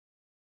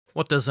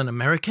What does an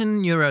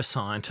American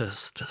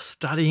neuroscientist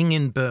studying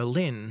in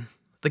Berlin,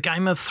 the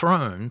Game of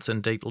Thrones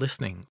and deep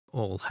listening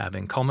all have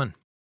in common?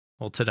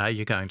 Well, today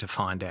you're going to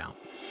find out.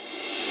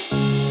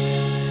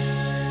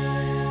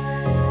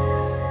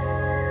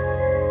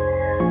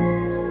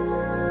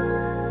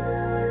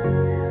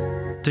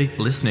 Deep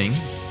listening,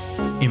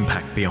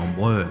 impact beyond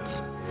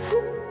words.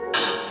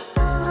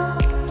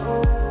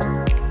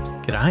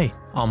 G'day,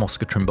 I'm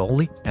Oscar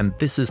Trimboli, and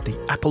this is the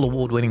Apple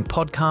Award-winning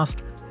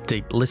podcast,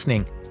 Deep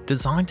Listening,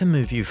 designed to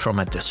move you from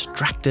a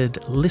distracted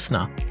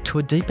listener to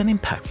a deep and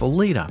impactful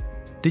leader.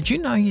 Did you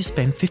know you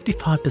spend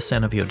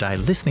 55% of your day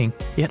listening,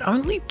 yet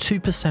only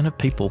 2% of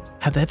people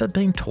have ever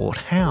been taught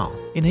how?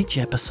 In each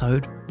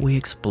episode, we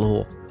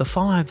explore the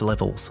 5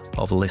 levels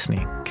of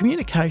listening.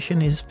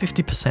 Communication is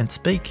 50%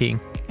 speaking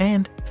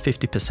and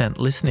 50%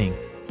 listening.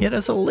 Yet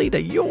as a leader,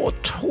 you're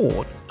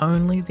taught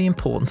only the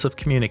importance of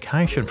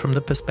communication from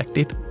the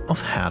perspective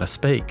of how to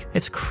speak.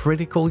 It's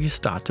critical you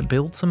start to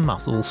build some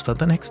muscles for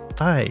the next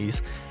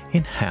phase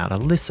in how to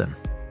listen.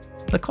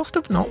 The cost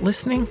of not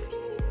listening?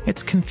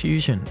 It's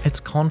confusion, it's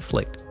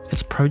conflict,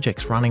 it's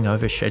projects running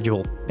over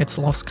schedule, it's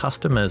lost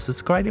customers,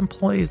 it's great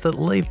employees that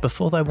leave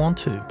before they want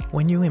to.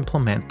 When you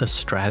implement the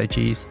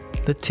strategies,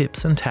 the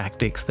tips and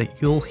tactics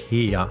that you'll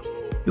hear,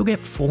 you'll get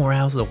 4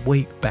 hours a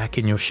week back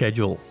in your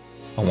schedule.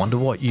 I wonder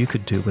what you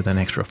could do with an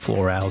extra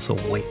 4 hours a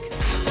week.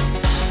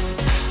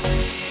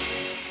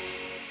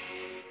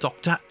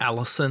 Dr.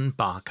 Alison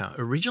Barker,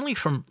 originally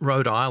from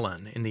Rhode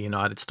Island in the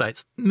United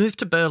States, moved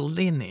to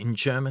Berlin in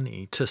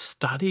Germany to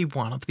study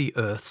one of the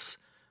Earth's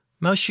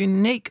most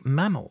unique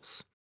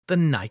mammals, the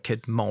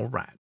naked mole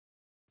rat.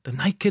 The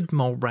naked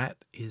mole rat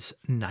is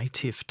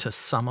native to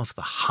some of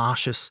the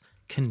harshest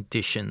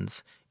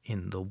conditions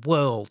in the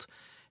world,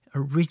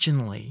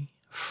 originally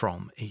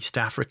from East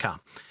Africa.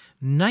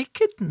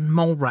 Naked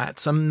mole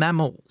rats are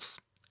mammals,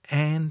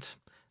 and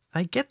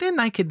they get their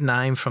naked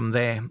name from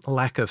their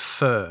lack of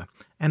fur,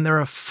 and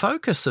they're a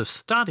focus of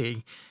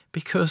study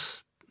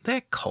because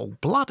they're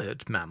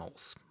cold-blooded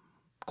mammals.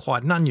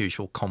 Quite an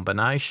unusual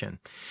combination.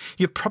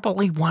 You're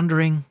probably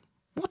wondering,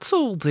 what's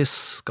all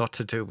this got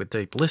to do with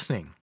deep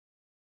listening?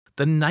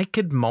 The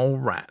naked mole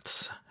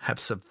rats have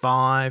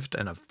survived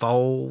and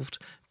evolved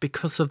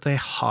because of their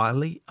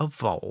highly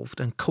evolved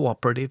and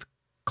cooperative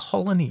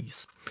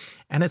colonies.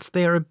 And it's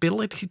their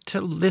ability to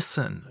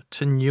listen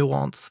to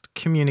nuanced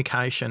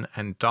communication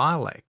and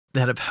dialect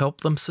that have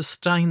helped them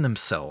sustain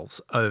themselves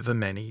over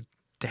many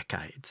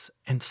decades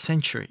and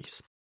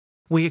centuries.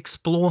 We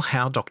explore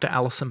how Dr.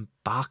 Alison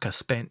Barker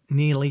spent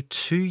nearly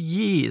 2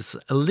 years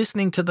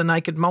listening to the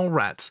naked mole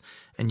rats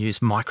and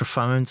used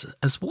microphones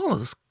as well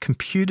as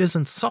computers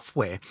and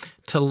software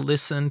to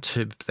listen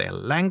to their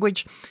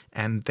language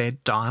and their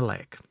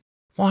dialect.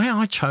 Why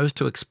I chose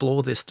to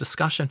explore this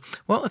discussion?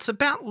 Well, it's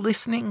about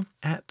listening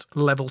at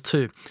level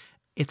 2.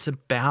 It's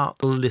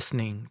about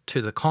listening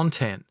to the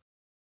content.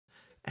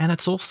 And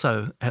it's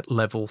also at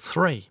level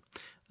 3,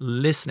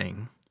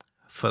 listening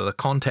for the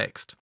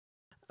context.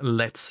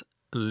 Let's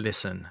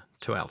listen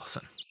to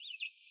Alison.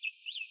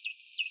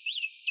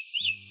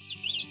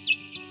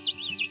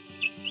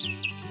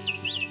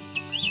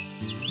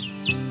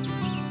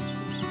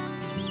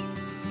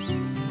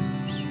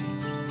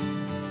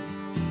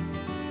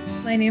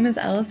 My name is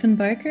Alison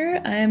Barker.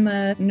 I'm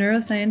a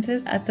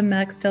neuroscientist at the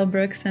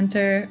Max-Delbrück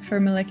Center for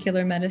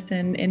Molecular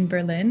Medicine in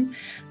Berlin,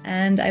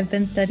 and I've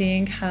been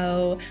studying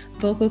how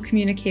vocal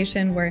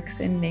communication works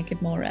in naked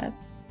mole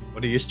rats.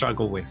 What do you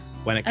struggle with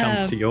when it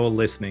comes to your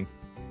listening?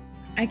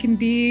 I can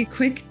be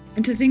quick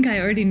to think I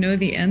already know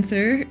the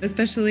answer,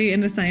 especially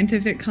in a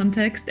scientific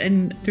context,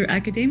 and through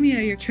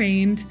academia, you're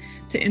trained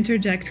to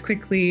interject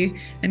quickly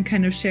and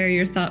kind of share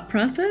your thought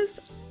process.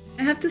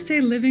 I have to say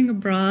living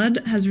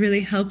abroad has really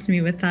helped me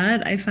with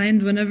that. I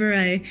find whenever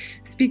I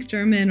speak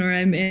German or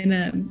I'm in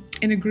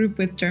a group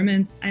with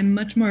Germans, I'm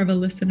much more of a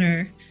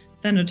listener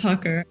than a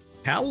talker.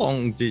 How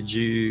long did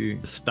you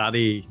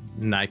study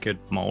naked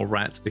mole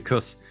rats?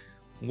 Because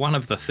one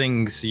of the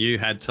things you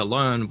had to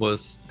learn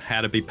was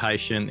how to be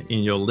patient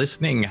in your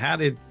listening. How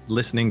did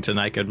listening to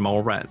naked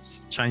mole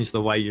rats change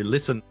the way you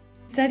listen?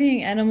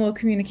 Studying animal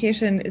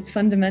communication is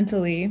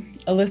fundamentally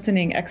a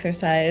listening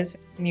exercise.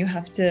 And you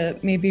have to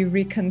maybe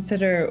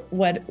reconsider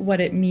what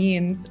it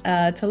means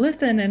to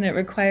listen, and it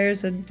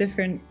requires a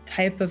different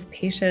type of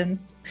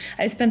patience.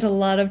 I spent a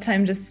lot of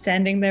time just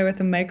standing there with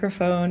a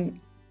microphone.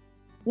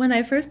 When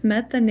I first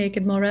met the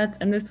naked mole rats,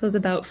 and this was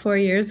about 4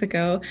 years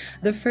ago,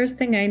 the first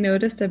thing I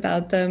noticed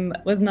about them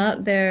was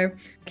not their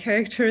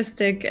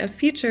characteristic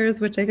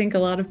features, which I think a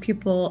lot of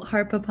people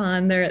harp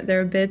upon.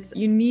 They're a bit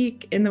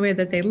unique in the way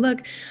that they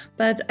look,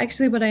 but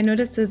actually what I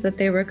noticed is that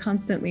they were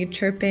constantly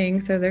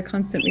chirping, so they're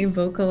constantly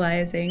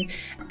vocalizing.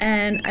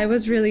 And I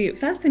was really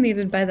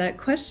fascinated by that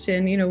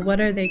question,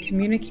 what are they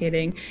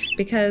communicating?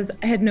 Because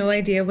I had no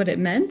idea what it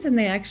meant, and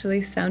they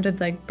actually sounded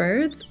like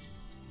birds.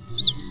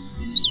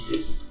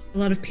 A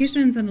lot of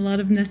patience and a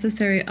lot of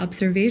necessary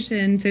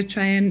observation to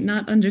try and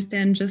not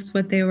understand just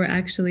what they were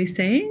actually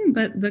saying,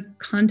 but the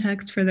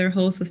context for their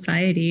whole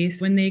society.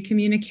 So when they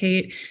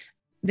communicate,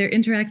 they're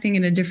interacting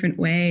in a different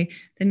way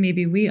than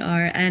maybe we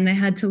are. And I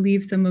had to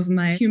leave some of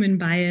my human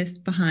bias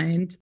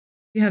behind.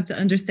 You have to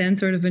understand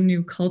sort of a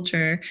new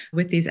culture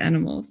with these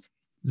animals.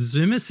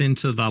 Zoom us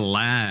into the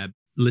lab,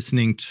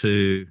 listening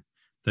to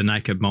the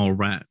naked mole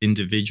rat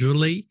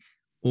individually,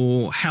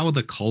 or how are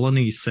the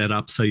colonies set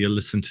up so you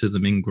listen to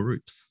them in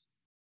groups?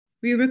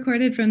 We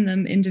recorded from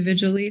them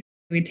individually.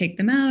 We'd take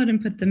them out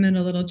and put them in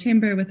a little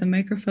chamber with a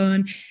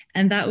microphone.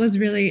 And that was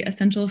really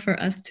essential for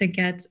us to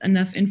get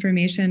enough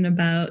information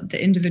about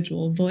the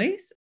individual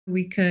voice.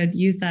 We could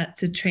use that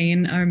to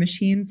train our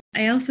machines.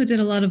 I also did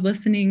a lot of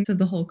listening to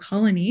the whole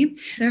colony.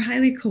 They're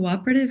highly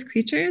cooperative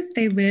creatures.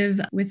 They live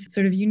with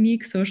sort of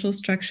unique social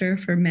structure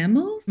for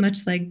mammals,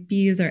 much like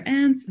bees or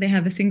ants. They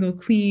have a single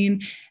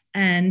queen.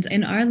 And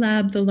in our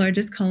lab, the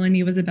largest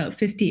colony was about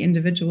 50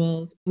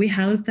 individuals. We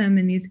housed them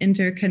in these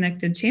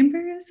interconnected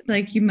chambers,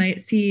 like you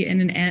might see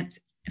in an ant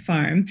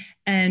farm.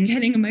 And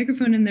getting a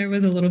microphone in there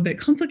was a little bit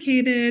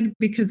complicated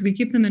because we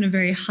keep them in a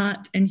very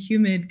hot and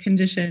humid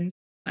condition.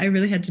 I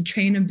really had to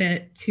train a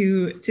bit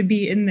to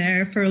be in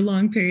there for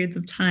long periods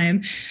of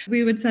time.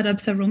 We would set up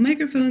several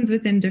microphones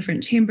within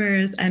different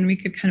chambers, and we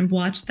could kind of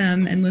watch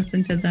them and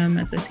listen to them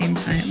at the same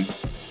time.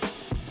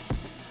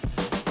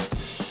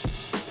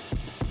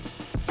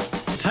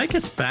 Take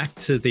us back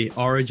to the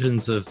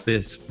origins of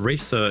this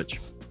research.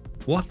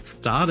 What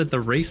started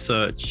the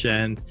research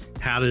and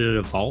how did it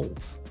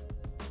evolve?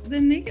 The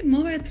naked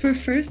mole rats were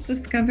first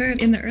discovered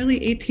in the early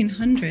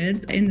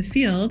 1800s in the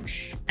field,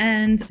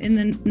 and in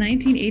the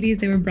 1980s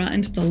they were brought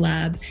into the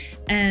lab.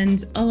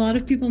 And a lot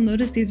of people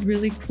noticed these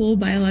really cool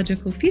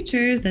biological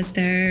features, that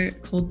they're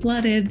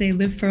cold-blooded, they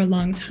live for a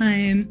long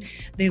time,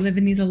 they live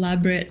in these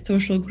elaborate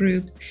social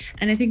groups.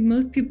 And I think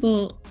most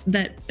people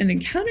that have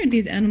encountered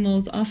these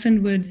animals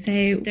often would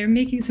say they're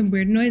making some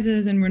weird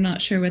noises and we're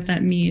not sure what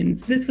that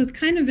means. This was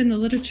kind of in the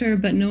literature,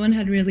 but no one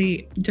had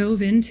really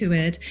dove into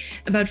it.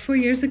 About 4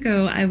 years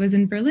ago, I was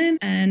in Berlin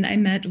and I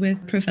met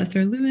with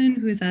Professor Lewin,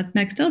 who is at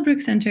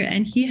Max-Delbrück Center,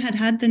 and he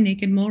had the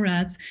naked mole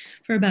rats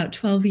for about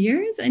 12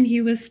 years, and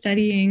he was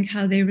studying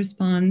how they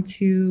respond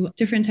to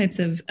different types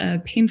of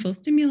painful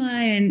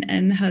stimuli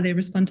and how they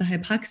respond to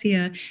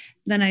hypoxia.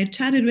 Then I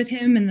chatted with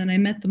him, and then I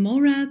met the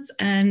mole rats,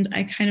 and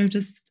I kind of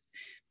just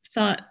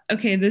thought,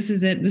 okay, this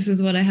is it. This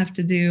is what I have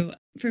to do.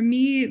 For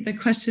me, the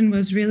question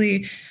was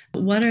really,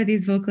 what are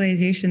these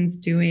vocalizations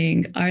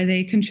doing? Are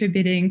they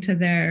contributing to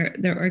their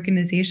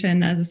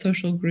organization as a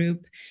social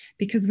group?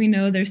 Because we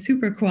know they're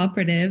super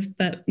cooperative,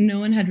 but no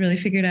one had really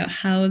figured out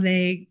how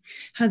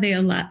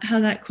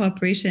that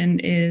cooperation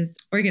is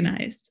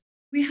organized.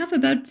 We have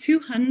about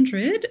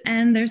 200,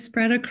 and they're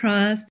spread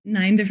across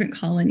 9 different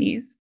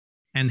colonies.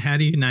 And how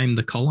do you name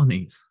the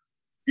colonies?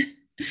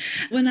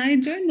 When I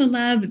joined the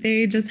lab,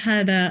 they just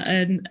had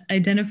an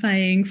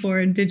identifying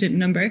 4-digit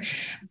number.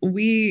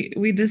 We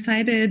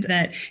decided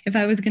that if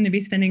I was going to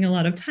be spending a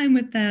lot of time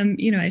with them,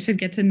 I should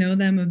get to know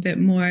them a bit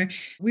more.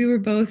 We were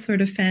both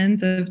sort of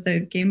fans of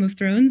the Game of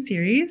Thrones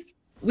series,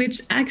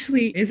 which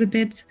actually is a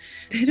bit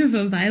of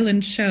a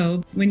violent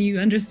show when you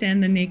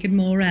understand the naked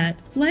mole rat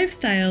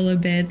lifestyle a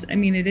bit. I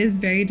mean, it is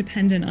very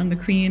dependent on the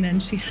queen,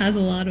 and she has a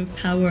lot of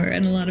power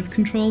and a lot of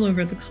control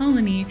over the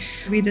colony.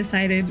 We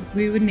decided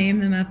we would name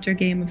them after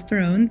Game of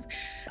Thrones.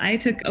 I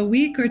took a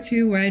week or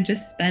two where I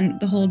just spent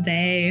the whole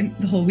day,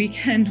 the whole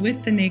weekend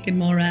with the naked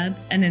mole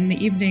rats, and in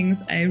the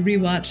evenings I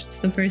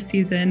rewatched the first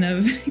season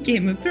of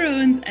Game of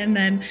Thrones, and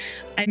then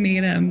I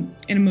made an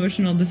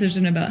emotional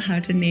decision about how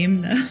to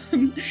name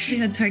them. We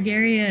had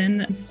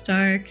Targaryen,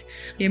 Stark.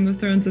 Game of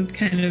Thrones is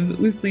kind of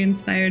loosely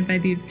inspired by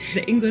the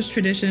English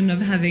tradition of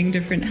having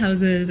different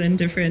houses and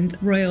different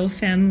royal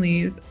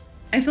families.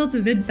 I felt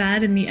a bit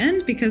bad in the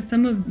end because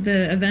some of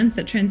the events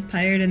that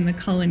transpired in the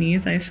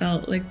colonies I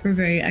felt like were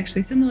very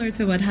actually similar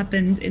to what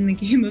happened in the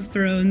Game of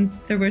Thrones.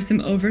 There were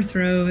some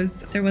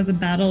overthrows. There was a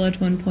battle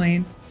at one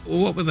point.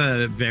 What were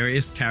the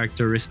various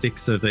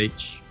characteristics of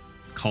each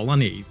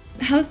colony?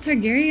 House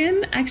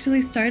Targaryen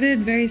actually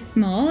started very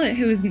small.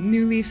 It was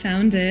newly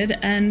founded,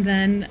 and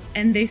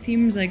they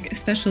seemed like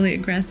especially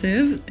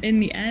aggressive. In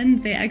the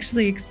end, they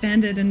actually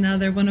expanded, and now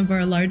they're one of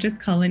our largest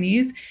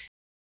colonies.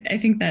 I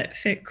think that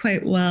fit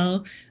quite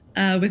well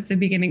with the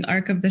beginning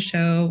arc of the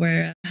show,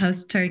 where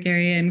House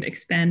Targaryen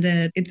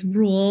expanded its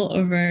rule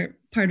over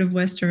part of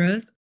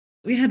Westeros.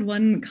 We had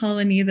one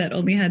colony that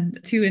only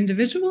had 2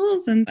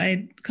 individuals, and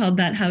I called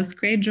that House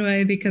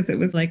Greyjoy because it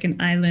was like an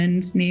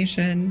island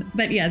nation.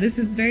 But yeah, this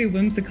is very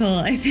whimsical,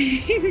 I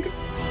think.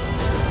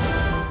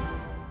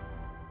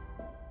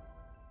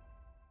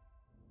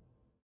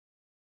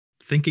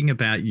 Thinking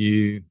about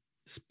you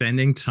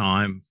spending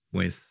time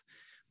with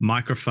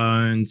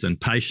microphones and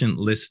patient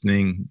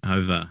listening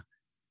over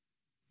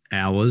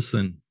hours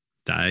and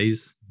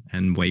days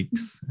and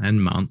weeks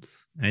and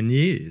months and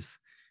years.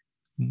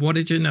 What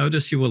did you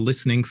notice you were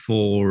listening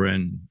for,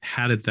 and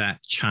how did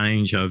that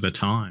change over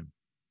time?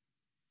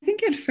 I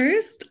think at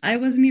first I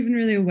wasn't even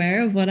really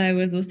aware of what I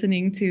was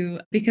listening to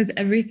because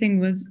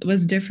everything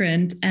was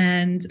different,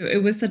 and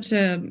it was such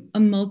a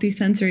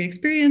multi-sensory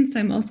experience.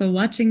 I'm also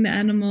watching the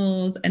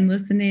animals and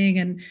listening,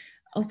 and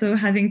also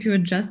having to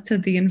adjust to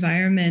the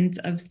environment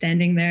of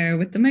standing there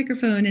with the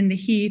microphone and the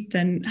heat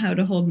and how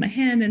to hold my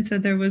hand. And so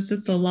there was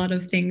just a lot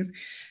of things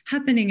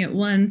happening at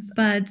once.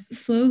 But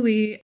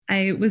slowly,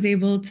 I was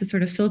able to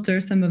sort of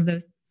filter some of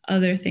those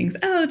other things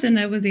out. And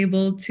I was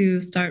able to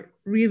start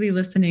really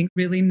listening,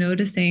 really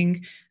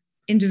noticing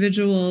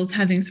individuals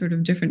having sort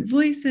of different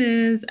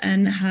voices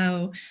and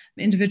how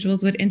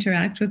individuals would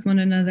interact with one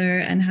another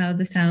and how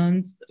the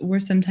sounds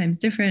were sometimes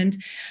different.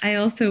 I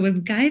also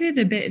was guided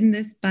a bit in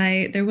this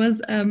by, there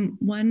was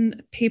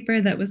one paper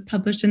that was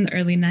published in the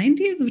early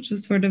 90s, which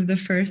was sort of the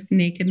first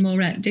naked mole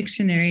rat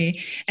dictionary.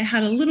 I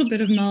had a little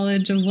bit of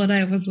knowledge of what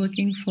I was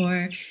looking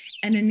for.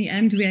 And in the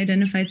end, we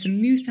identified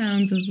some new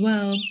sounds as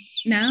well.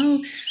 Now,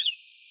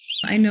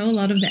 I know a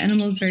lot of the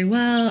animals very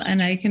well,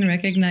 and I can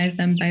recognize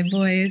them by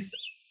voice.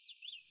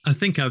 I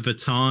think over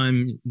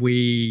time,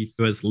 we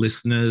as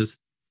listeners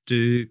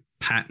do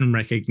pattern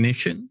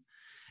recognition,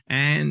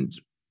 and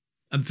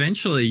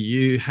eventually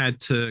you had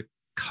to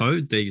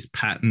code these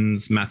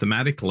patterns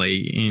mathematically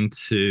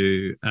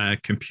into a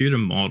computer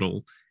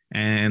model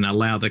and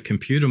allow the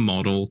computer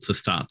model to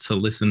start to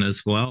listen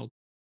as well.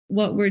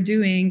 What we're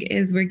doing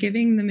is we're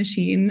giving the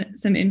machine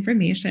some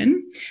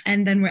information,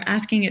 and then we're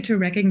asking it to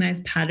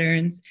recognize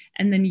patterns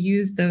and then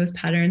use those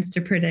patterns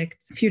to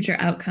predict future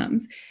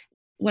outcomes.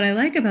 What I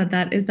like about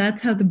that is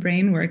that's how the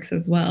brain works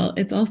as well.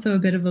 It's also a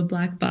bit of a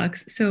black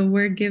box. So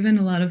we're given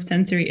a lot of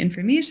sensory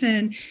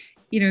information,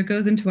 it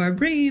goes into our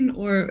brain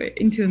or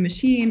into a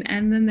machine,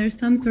 and then there's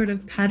some sort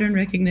of pattern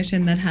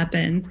recognition that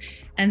happens.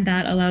 And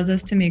that allows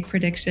us to make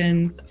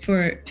predictions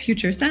for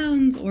future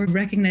sounds or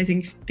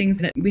recognizing things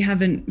that we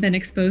haven't been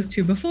exposed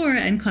to before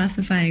and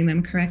classifying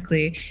them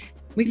correctly.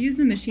 We use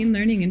the machine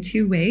learning in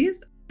two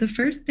ways. The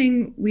first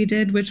thing we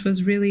did, which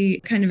was really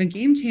kind of a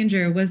game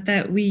changer, was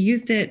that we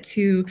used it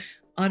to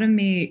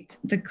automate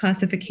the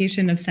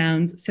classification of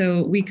sounds.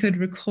 So we could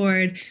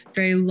record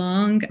very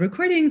long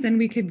recordings, and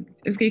we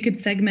could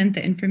segment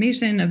the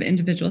information of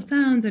individual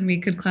sounds, and we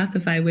could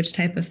classify which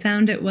type of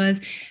sound it was.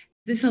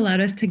 This allowed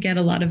us to get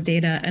a lot of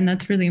data, and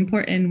that's really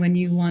important when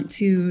you want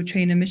to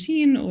train a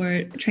machine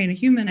or train a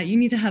human. You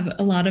need to have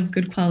a lot of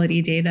good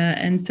quality data,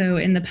 and so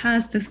in the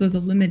past, this was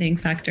a limiting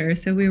factor.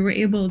 So we were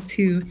able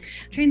to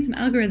train some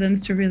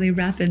algorithms to really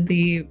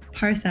rapidly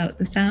parse out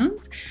the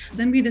sounds.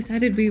 Then we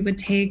decided we would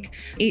take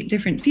 8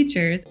 different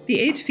features. The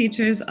 8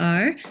 features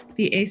are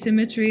the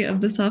asymmetry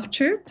of the soft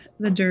chirp,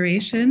 the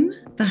duration,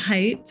 the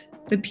height,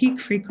 the peak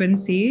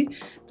frequency,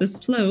 the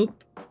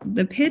slope,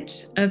 the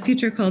pitch, a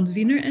feature called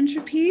Wiener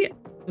entropy,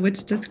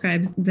 which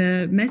describes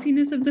the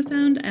messiness of the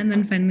sound, and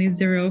then finally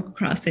zero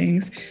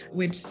crossings,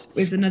 which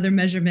is another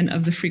measurement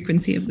of the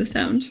frequency of the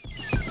sound.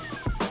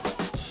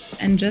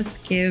 And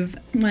just give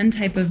one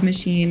type of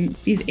machine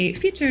these 8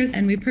 features,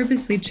 and we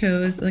purposely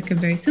chose like a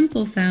very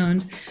simple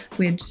sound,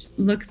 which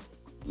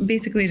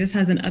basically just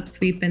has an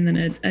upsweep and then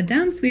a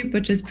downsweep,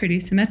 which is pretty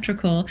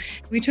symmetrical.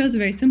 We chose a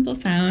very simple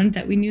sound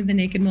that we knew the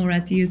naked mole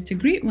rats used to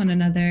greet one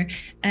another.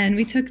 And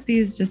we took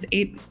these just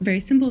 8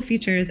 very simple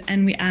features,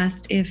 and we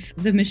asked if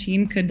the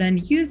machine could then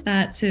use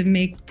that to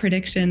make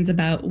predictions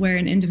about where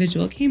an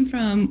individual came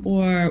from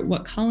or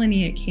what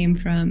colony it came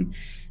from.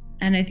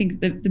 And I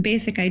think the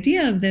basic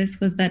idea of this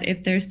was that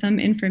if there's some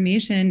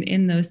information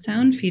in those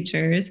sound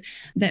features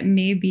that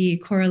may be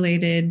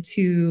correlated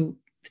to,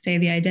 say,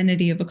 the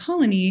identity of a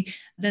colony,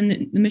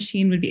 then the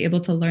machine would be able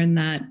to learn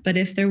that. But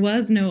if there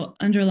was no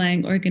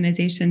underlying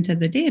organization to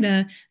the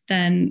data,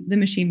 then the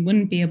machine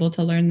wouldn't be able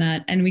to learn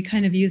that. And we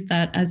kind of use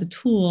that as a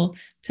tool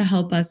to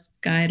help us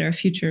guide our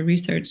future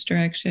research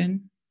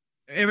direction.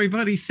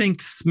 Everybody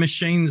thinks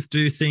machines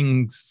do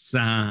things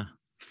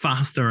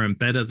faster and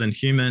better than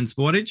humans.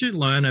 What did you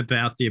learn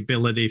about the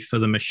ability for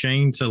the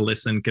machine to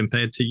listen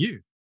compared to you?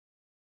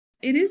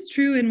 It is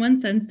true in one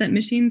sense that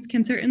machines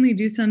can certainly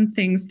do some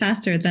things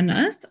faster than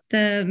us.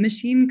 The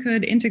machine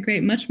could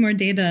integrate much more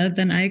data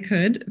than I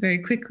could very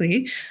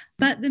quickly,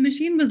 but the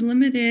machine was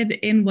limited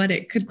in what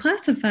it could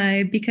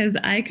classify because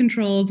I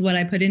controlled what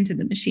I put into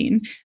the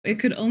machine. It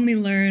could only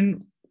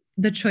learn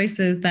the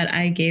choices that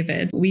I gave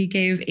it. We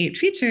gave 8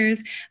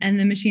 features, and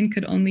the machine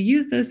could only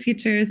use those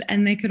features,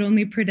 and they could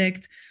only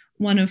predict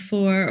 1 of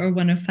 4 or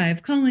 1 of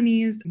 5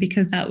 colonies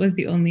because that was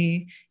the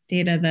only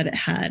data that it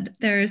had.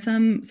 There are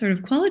some sort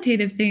of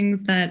qualitative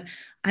things that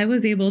I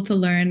was able to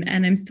learn,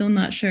 and I'm still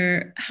not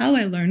sure how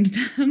I learned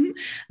them,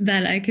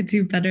 that I could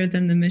do better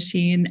than the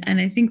machine. And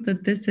I think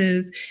that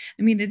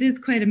it is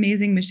quite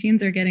amazing.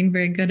 Machines are getting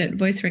very good at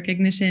voice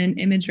recognition,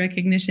 image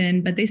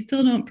recognition, but they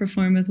still don't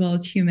perform as well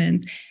as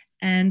humans.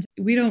 And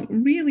we don't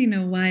really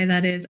know why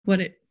that is. What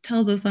it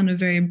tells us on a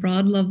very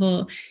broad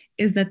level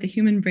is that the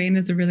human brain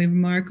is a really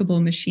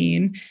remarkable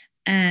machine.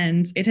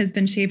 And it has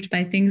been shaped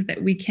by things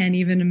that we can't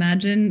even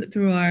imagine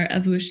through our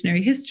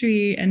evolutionary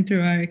history and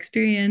through our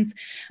experience.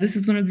 This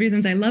is one of the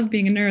reasons I love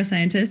being a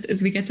neuroscientist,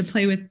 is we get to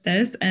play with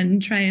this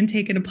and try and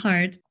take it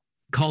apart.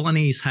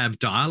 Colonies have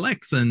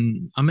dialects,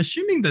 and I'm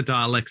assuming the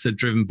dialects are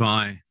driven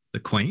by the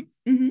queen.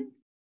 Mm-hmm.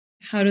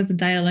 How does a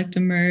dialect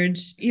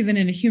emerge, even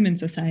in a human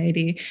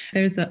society?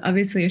 There's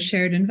obviously a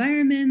shared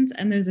environment,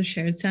 and there's a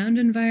shared sound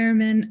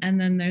environment, and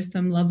then there's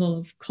some level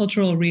of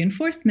cultural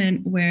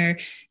reinforcement where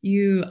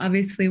you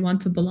obviously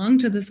want to belong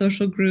to the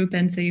social group,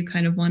 and so you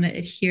kind of want to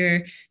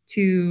adhere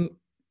to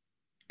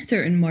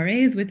certain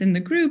mores within the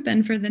group.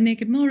 And for the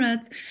naked mole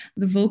rats,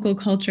 the vocal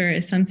culture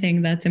is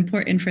something that's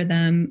important for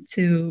them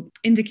to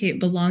indicate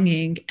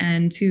belonging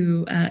and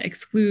to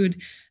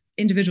exclude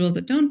individuals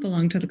that don't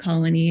belong to the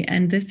colony.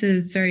 And this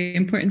is very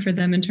important for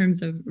them in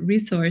terms of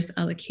resource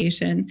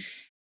allocation.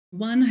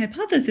 One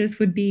hypothesis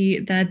would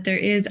be that there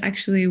is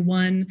actually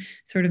one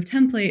sort of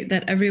template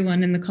that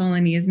everyone in the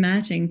colony is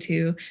matching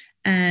to.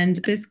 And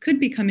this could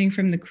be coming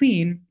from the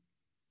queen.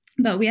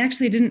 But we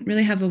actually didn't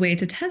really have a way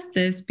to test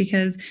this,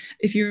 because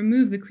if you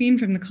remove the queen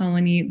from the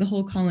colony, the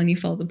whole colony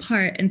falls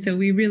apart. And so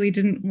we really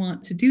didn't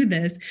want to do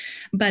this,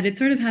 but it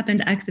sort of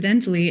happened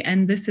accidentally.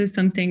 And this is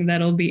something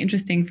that'll be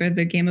interesting for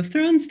the Game of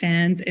Thrones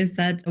fans, is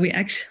that we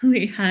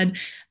actually had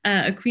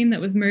a queen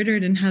that was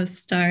murdered in House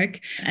Stark.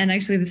 And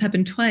actually this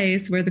happened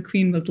twice, where the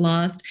queen was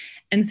lost.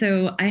 And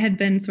so I had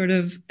been sort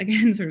of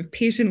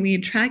patiently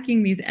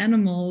tracking these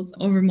animals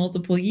over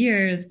multiple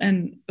years,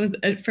 and was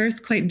at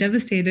first quite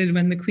devastated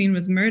when the queen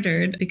was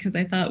murdered, because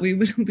I thought we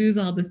would lose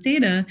all this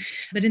data.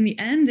 But in the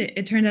end,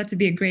 it turned out to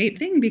be a great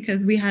thing,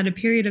 because we had a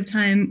period of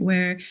time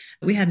where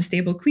we had a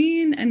stable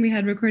queen and we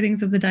had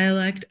recordings of the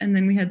dialect. And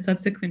then we had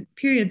subsequent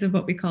periods of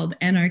what we called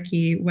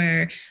anarchy,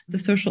 where the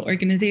social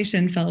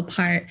organization fell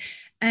apart.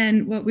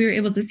 And what we were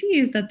able to see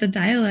is that the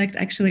dialect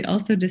actually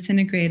also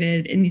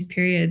disintegrated in these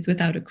periods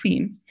without a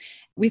queen.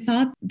 We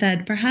thought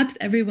that perhaps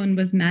everyone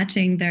was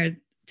matching their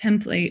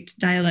template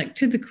dialect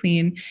to the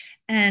queen.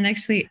 And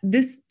actually,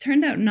 this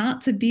turned out not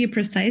to be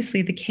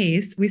precisely the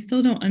case. We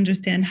still don't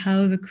understand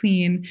how the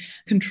queen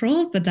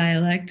controls the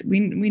dialect. We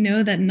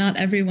know that not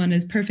everyone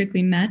is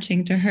perfectly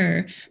matching to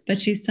her,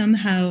 but she's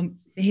somehow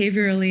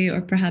behaviorally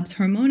or perhaps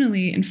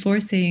hormonally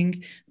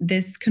enforcing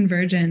this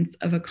convergence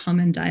of a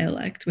common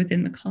dialect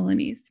within the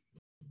colonies.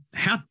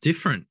 How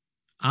different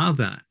are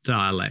the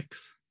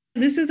dialects?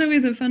 This is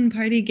always a fun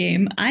party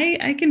game.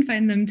 I can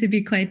find them to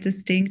be quite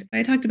distinct.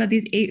 I talked about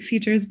these 8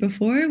 features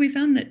before. We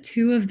found that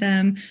 2 of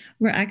them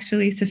were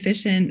actually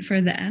sufficient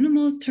for the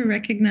animals to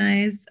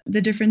recognize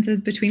the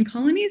differences between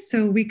colonies.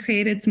 So we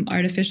created some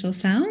artificial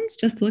sounds,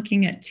 just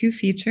looking at 2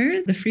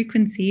 features, the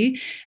frequency.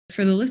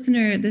 For the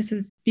listener,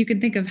 you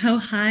can think of how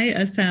high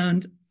a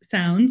sound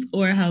sounds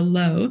or how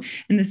low.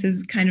 And this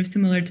is kind of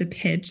similar to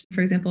pitch.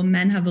 For example,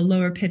 men have a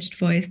lower pitched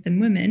voice than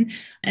women.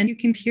 And you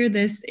can hear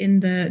this in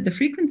the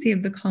frequency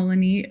of the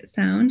colony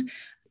sound.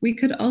 We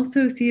could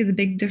also see the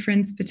big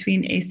difference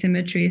between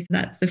asymmetry. So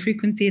that's the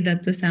frequency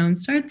that the sound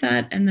starts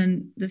at, and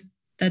then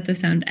that the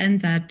sound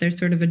ends at. There's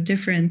sort of a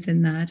difference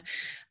in that.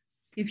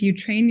 If you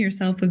train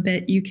yourself a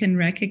bit, you can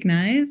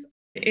recognize.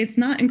 It's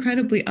not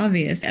incredibly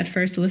obvious at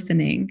first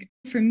listening.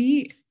 For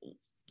me,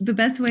 the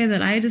best way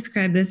that I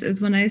describe this is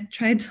when I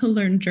tried to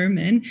learn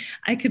German,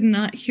 I could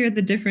not hear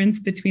the difference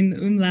between the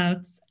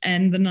umlauts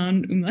and the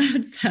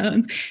non-umlaut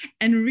sounds.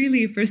 And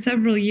really, for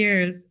several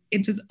years,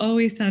 it just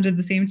always sounded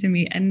the same to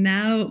me. And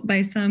now,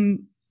 by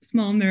some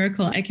small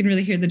miracle, I can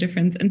really hear the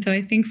difference. And so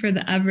I think for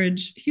the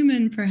average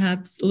human,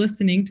 perhaps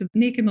listening to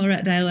naked mole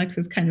rat dialects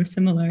is kind of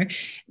similar.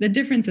 The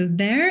difference is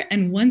there.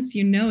 And once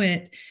you know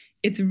it,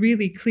 it's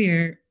really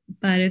clear,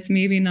 but it's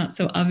maybe not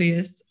so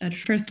obvious at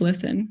first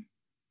listen.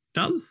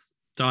 Does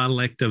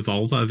dialect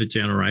evolve over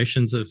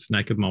generations of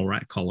naked mole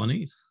rat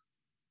colonies?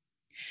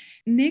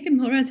 Naked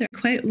mole rats are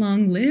quite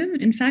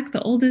long-lived. In fact,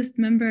 the oldest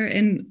member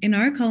in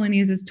our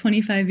colonies is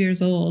 25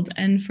 years old.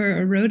 And for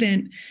a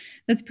rodent,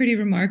 that's pretty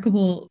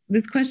remarkable.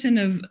 This question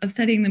of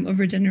studying them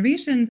over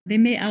generations, they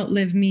may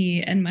outlive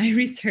me and my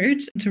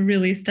research to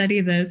really study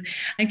this.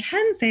 I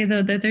can say,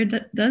 though, that there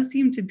does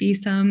seem to be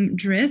some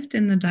drift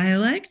in the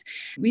dialect.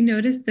 We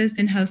noticed this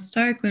in House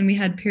Stark when we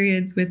had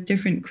periods with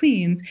different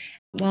queens.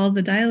 While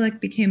the dialect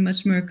became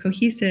much more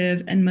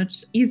cohesive and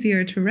much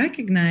easier to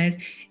recognize,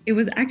 it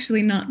was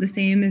actually not the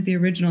same as the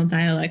original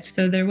dialect.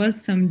 So there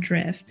was some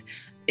drift.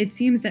 It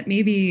seems that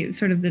maybe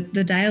sort of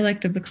the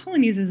dialect of the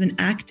colonies is an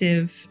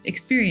active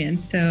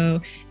experience.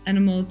 So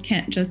animals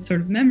can't just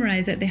sort of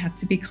memorize it. They have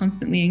to be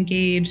constantly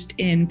engaged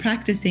in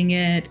practicing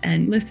it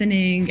and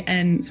listening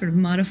and sort of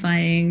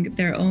modifying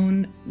their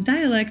own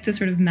dialect to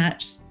sort of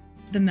match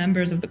the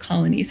members of the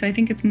colony. So I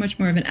think it's much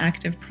more of an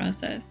active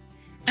process.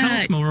 Tell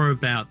us more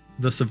about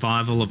the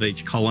survival of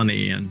each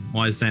colony and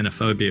why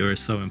xenophobia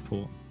is so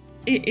important.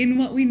 In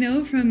what we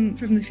know from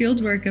the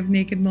fieldwork of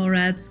naked mole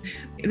rats,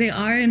 they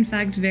are in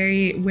fact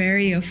very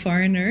wary of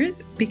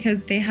foreigners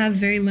because they have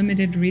very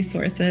limited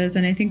resources.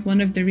 And I think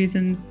one of the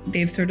reasons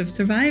they've sort of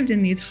survived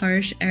in these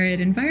harsh, arid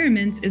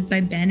environments is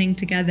by banding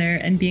together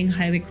and being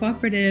highly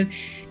cooperative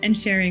and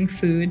sharing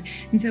food.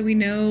 And so we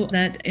know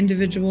that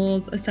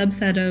individuals, a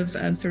subset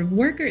of sort of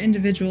worker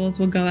individuals,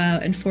 will go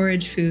out and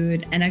forage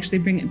food and actually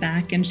bring it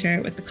back and share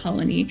it with the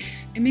colony.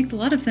 It makes a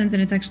lot of sense,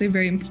 and it's actually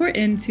very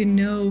important to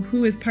know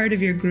who is part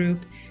of your group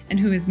and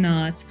who is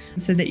not,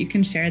 so that you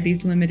can share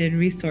these limited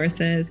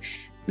resources.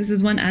 This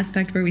is one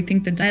aspect where we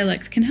think the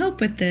dialects can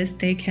help with this.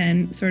 They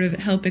can sort of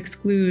help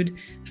exclude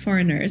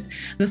foreigners.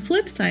 The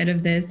flip side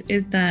of this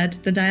is that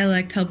the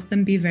dialect helps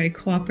them be very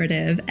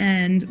cooperative.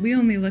 And we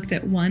only looked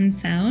at one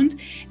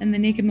sound, and the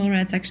naked mole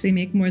rats actually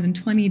make more than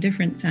 20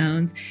 different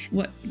sounds.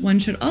 What one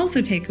should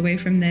also take away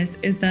from this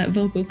is that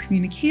vocal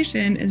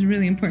communication is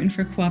really important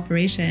for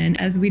cooperation.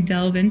 As we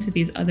delve into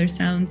these other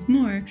sounds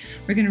more,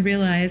 we're going to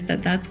realize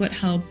that that's what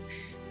helps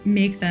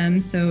make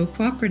them so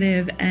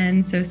cooperative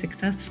and so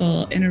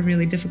successful in a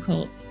really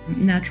difficult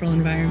natural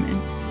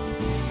environment.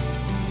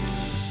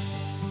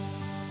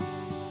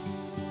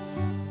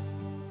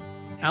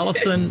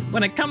 Alison,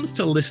 when it comes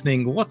to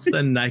listening, what's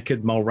the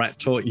naked mole rat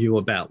taught you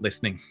about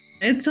listening?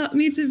 It's taught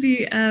me to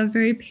be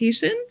very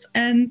patient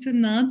and to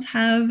not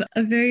have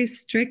a very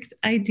strict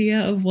idea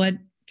of what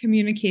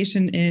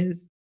communication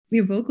is. The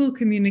vocal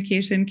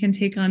communication can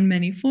take on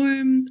many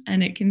forms,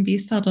 and it can be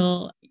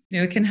subtle.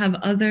 It can have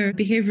other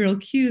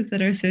behavioral cues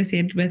that are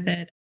associated with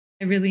it.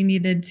 I really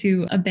needed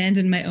to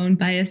abandon my own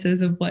biases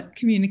of what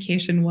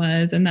communication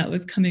was, and that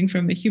was coming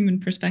from a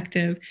human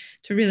perspective,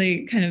 to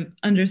really kind of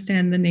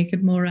understand the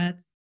naked mole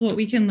rats. What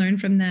we can learn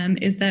from them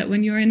is that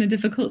when you're in a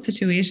difficult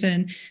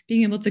situation,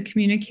 being able to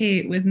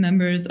communicate with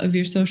members of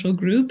your social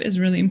group is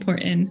really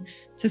important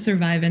to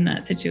survive in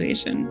that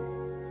situation.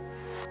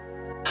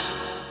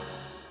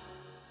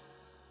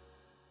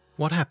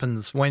 What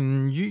happens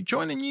when you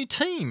join a new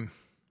team,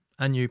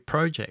 a new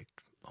project,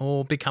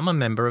 or become a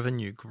member of a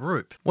new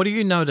group? What do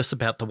you notice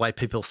about the way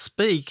people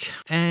speak,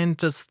 and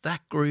does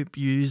that group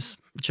use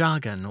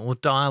jargon or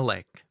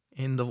dialect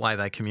in the way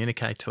they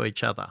communicate to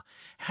each other?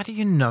 How do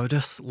you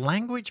notice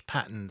language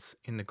patterns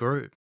in the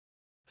group?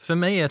 For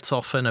me, it's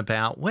often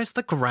about where's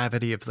the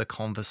gravity of the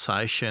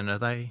conversation? Are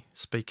they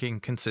speaking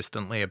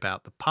consistently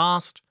about the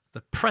past,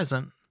 the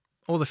present,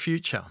 or the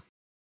future?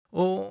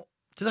 Or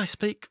do they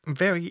speak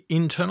very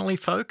internally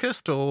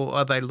focused, or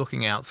are they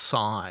looking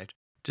outside?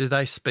 Do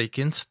they speak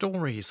in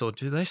stories, or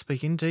do they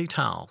speak in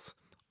details?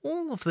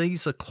 All of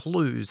these are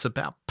clues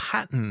about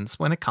patterns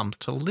when it comes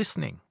to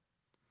listening.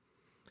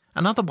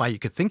 Another way you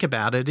could think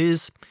about it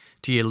is,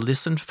 do you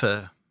listen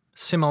for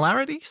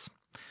similarities,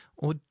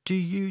 or do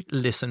you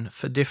listen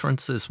for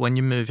differences when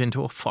you move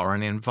into a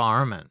foreign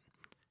environment?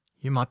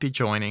 You might be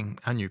joining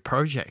a new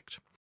project.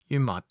 You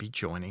might be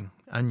joining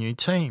a new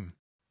team.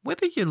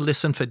 Whether you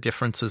listen for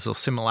differences or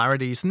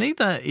similarities,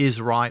 neither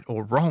is right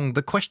or wrong.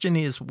 The question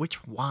is,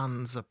 which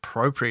one's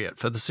appropriate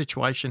for the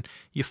situation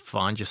you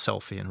find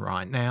yourself in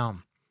right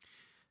now?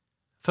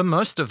 For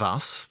most of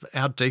us,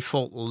 our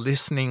default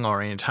listening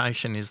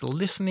orientation is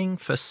listening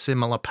for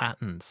similar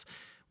patterns.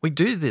 We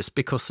do this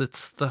because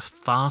it's the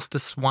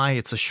fastest way,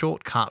 it's a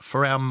shortcut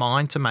for our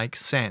mind to make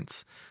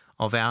sense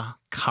of our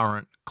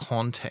current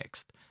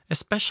context,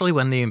 especially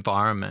when the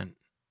environment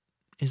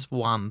is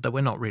one that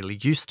we're not really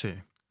used to.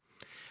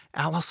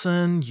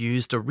 Alison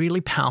used a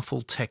really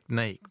powerful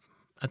technique,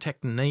 a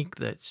technique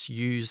that's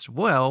used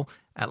well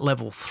at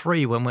level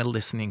 3 when we're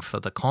listening for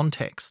the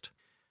context.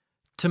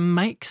 To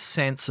make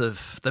sense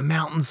of the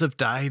mountains of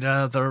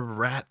data, the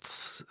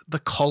rats, the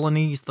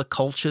colonies, the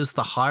cultures,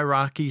 the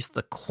hierarchies,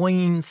 the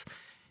queens,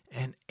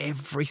 and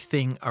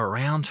everything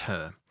around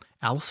her,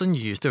 Alison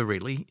used a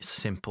really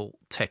simple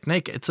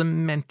technique. It's a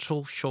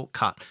mental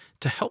shortcut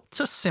to help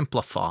to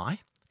simplify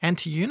and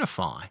to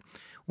unify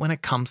when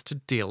it comes to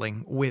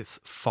dealing with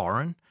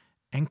foreign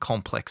and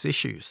complex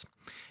issues.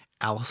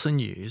 Alison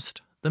used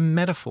the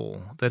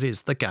metaphor that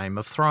is the Game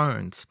of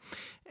Thrones.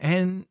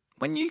 And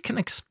when you can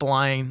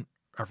explain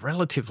a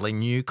relatively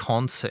new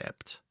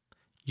concept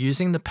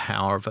using the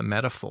power of a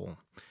metaphor,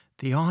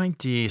 the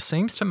idea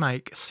seems to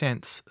make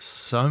sense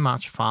so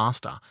much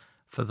faster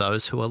for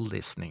those who are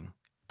listening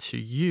to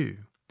you.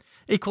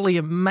 Equally,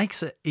 it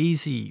makes it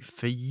easy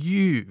for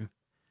you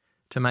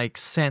to make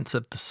sense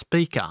of the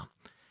speaker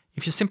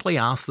if you simply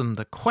ask them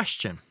the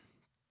question,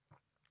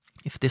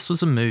 if this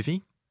was a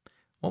movie,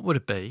 what would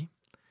it be?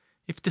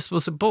 If this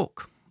was a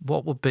book,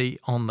 what would be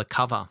on the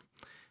cover?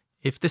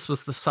 If this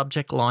was the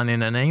subject line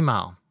in an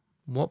email,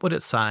 what would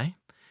it say?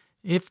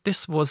 If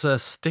this was a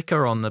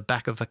sticker on the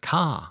back of a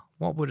car,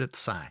 what would it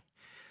say?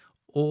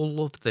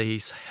 All of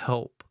these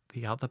help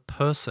the other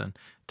person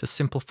to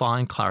simplify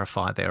and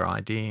clarify their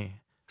idea.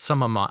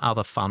 Some of my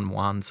other fun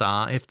ones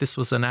are, if this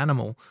was an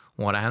animal,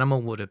 what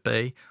animal would it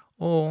be?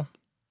 Or,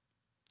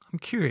 I'm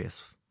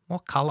curious,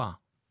 what colour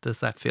does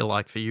that feel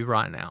like for you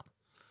right now?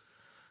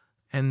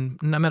 And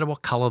no matter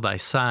what colour they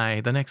say,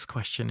 the next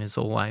question is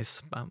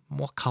always,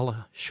 what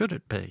colour should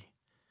it be?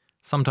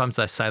 Sometimes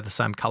they say the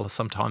same colour,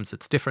 sometimes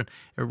it's different.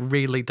 It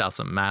really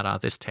doesn't matter.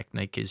 This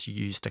technique is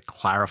used to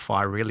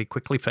clarify really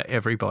quickly for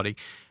everybody,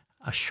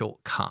 a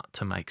shortcut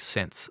to make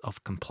sense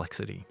of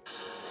complexity.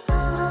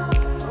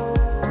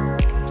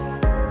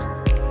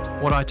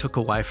 What I took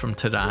away from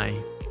today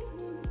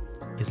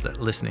is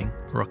that listening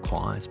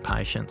requires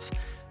patience.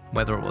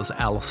 Whether it was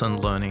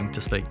Alison learning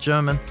to speak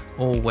German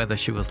or whether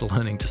she was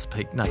learning to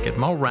speak naked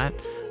mole rat,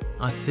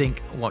 I think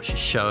what she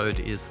showed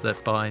is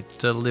that by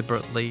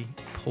deliberately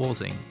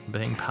pausing,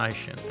 being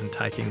patient and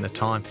taking the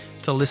time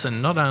to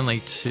listen not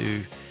only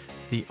to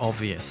the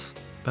obvious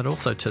but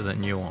also to the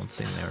nuance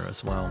in there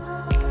as well.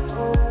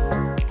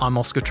 I'm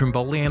Oscar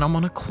Trimboli, and I'm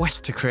on a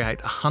quest to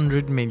create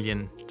 100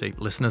 million deep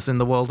listeners in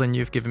the world, and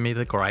you've given me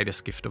the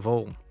greatest gift of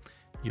all.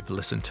 You've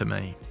listened to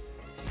me.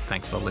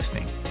 Thanks for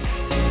listening.